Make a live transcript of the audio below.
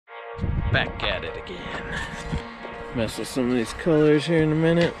Back at it again. Mess with some of these colors here in a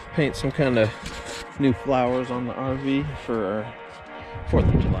minute. Paint some kind of new flowers on the RV for our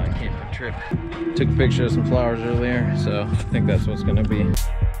 4th of July camping trip. Took a picture of some flowers earlier, so I think that's what's gonna be.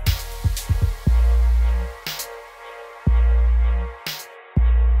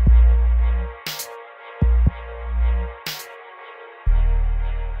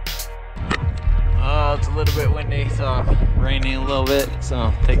 Oh, it's a little bit windy, so raining a little bit, so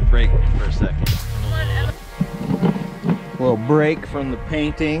I'll take a break for a second. A little break from the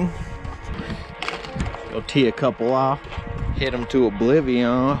painting. Go tee a couple off. Hit them to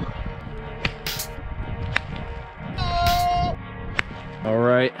oblivion. All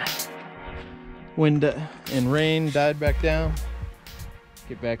right. Wind and rain died back down.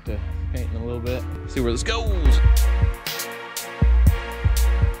 Get back to painting a little bit. See where this goes.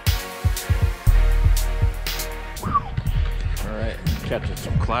 All right, catching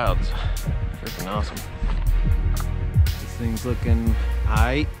some clouds. Freaking awesome. This thing's looking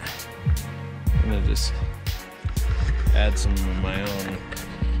aight. I'm gonna just add some of my own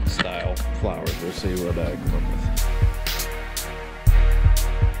style flowers. We'll see what I come up with.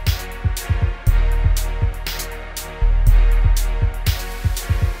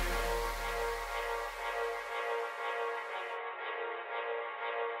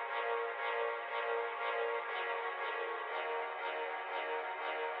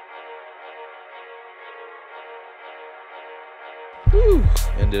 Whew.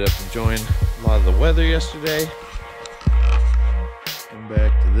 Ended up enjoying a lot of the weather yesterday. Come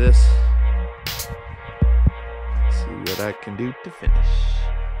back to this. See what I can do to finish.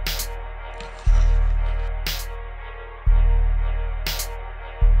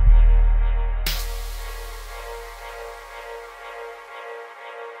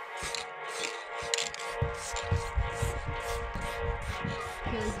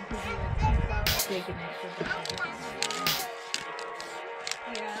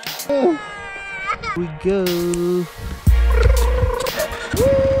 Oh, here we go.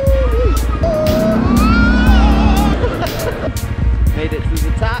 Made it to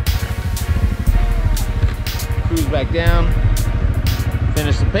the top. Cruise back down.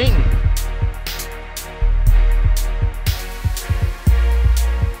 Finish the painting.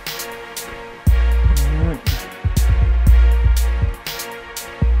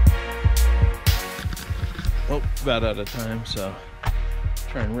 Oh, about out of time, so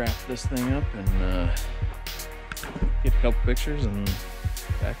try and wrap this thing up and get a couple pictures and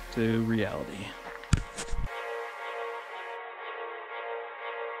back to reality.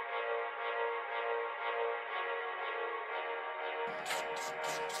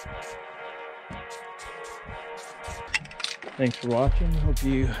 Thanks for watching. Hope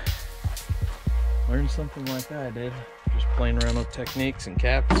you learned something like I did. Just playing around with techniques and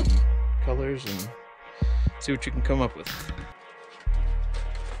caps and colors and see what you can come up with.